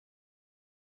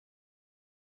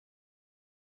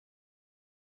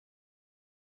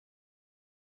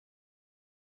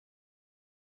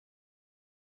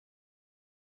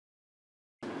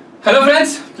Hello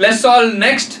friends, let's solve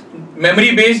next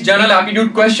memory based journal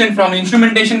aptitude question from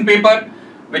instrumentation paper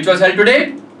which was held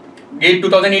today, GATE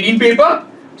 2018 paper.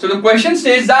 So the question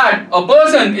says that a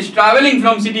person is traveling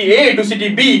from city A to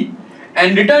city B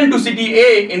and return to city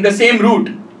A in the same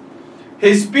route.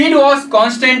 His speed was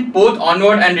constant both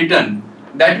onward and return.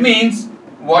 That means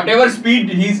whatever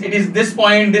speed it is this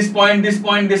point, this point, this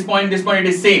point, this point, this point, it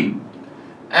is same.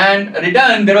 And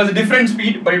return there was a different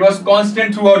speed but it was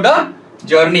constant throughout the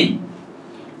journey,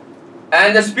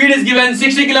 and the speed is given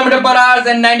 60 km per hour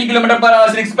and 90 km per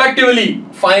hour respectively.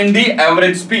 Find the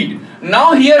average speed.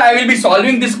 Now here I will be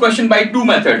solving this question by two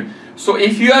methods. So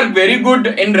if you are very good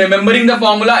in remembering the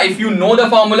formula, if you know the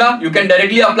formula, you can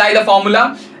directly apply the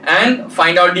formula and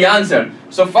find out the answer.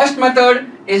 So first method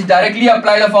is directly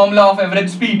apply the formula of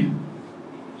average speed.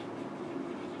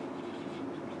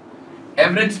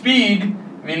 Average speed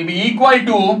will be equal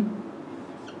to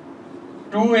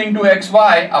 2 into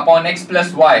xy upon x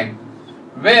plus y,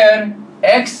 where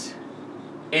x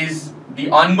is the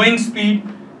ongoing speed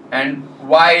and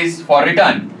y is for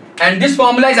return. And this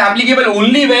formula is applicable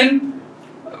only when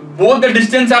both the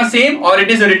distance are same or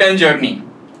it is a return journey.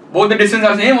 Both the distance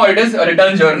are same or it is a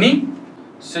return journey.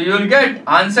 So you will get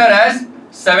answer as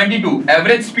 72.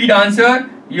 Average speed answer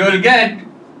you will get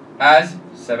as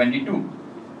 72.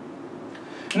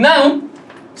 Now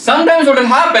sometimes what will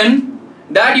happen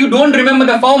that you don't remember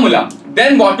the formula,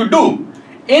 then what to do?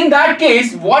 In that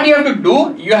case, what you have to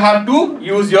do, you have to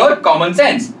use your common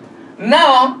sense.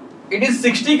 Now it is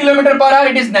 60 km per hour,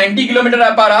 it is 90 km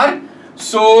per hour.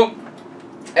 So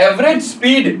average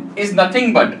speed is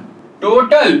nothing but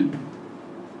total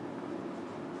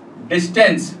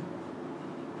distance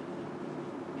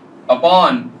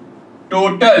upon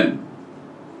total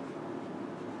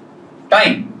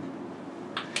time.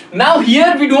 Now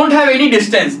here we don't have any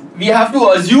distance, we have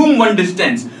to assume one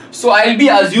distance. So I will be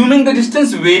assuming the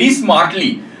distance very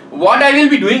smartly. What I will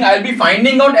be doing, I will be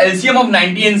finding out LCM of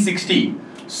 90 and 60.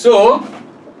 So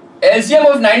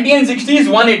LCM of 90 and 60 is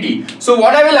 180. So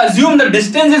what I will assume, the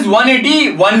distance is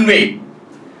 180 one way.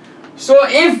 So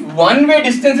if one way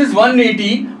distance is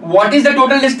 180, what is the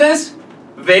total distance?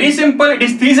 Very simple, it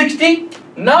is 360.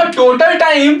 Now total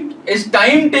time is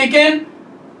time taken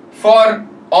for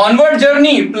onward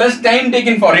journey plus time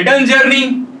taken for return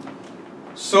journey.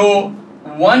 So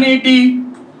 180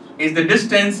 is the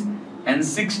distance and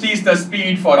 60 is the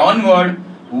speed for onward,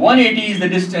 180 is the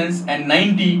distance and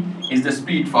 90 is the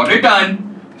speed for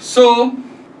return. So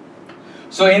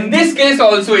in this case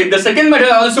also, in the second method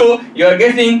also, you are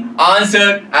getting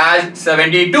answer as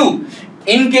 72.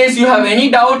 In case you have any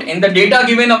doubt in the data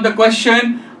given of the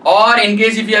question, or in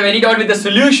case if you have any doubt with the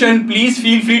solution, please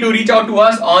feel free to reach out to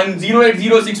us on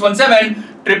 080617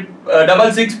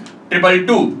 66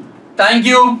 222. Thank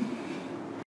you.